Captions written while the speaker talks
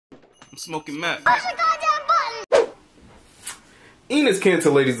I'm smoking Mac. Push the goddamn button! ENES KANTER,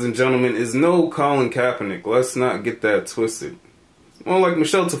 ladies and gentlemen, is no Colin Kaepernick. Let's not get that twisted. It's more like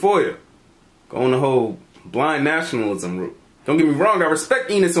Michelle Tafoya, going the whole blind nationalism route. Don't get me wrong, I respect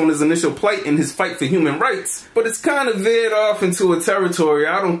ENES on his initial plight and his fight for human rights, but it's kind of veered off into a territory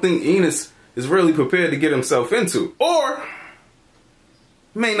I don't think ENES is really prepared to get himself into, or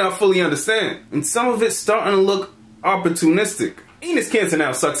may not fully understand. And some of it's starting to look opportunistic. ENES KANTER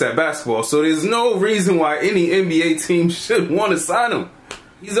now sucks at basketball, so there's no reason why any NBA team should want to sign him.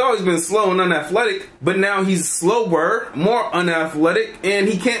 He's always been slow and unathletic, but now he's slower, more unathletic, and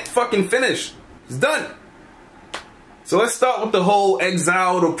he can't fucking finish. He's done. So let's start with the whole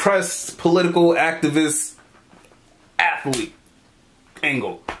exiled, oppressed, political activist, athlete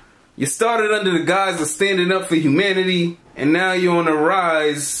angle. You started under the guise of standing up for humanity, and now you're on the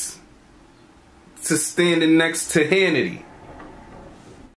rise to standing next to Hannity.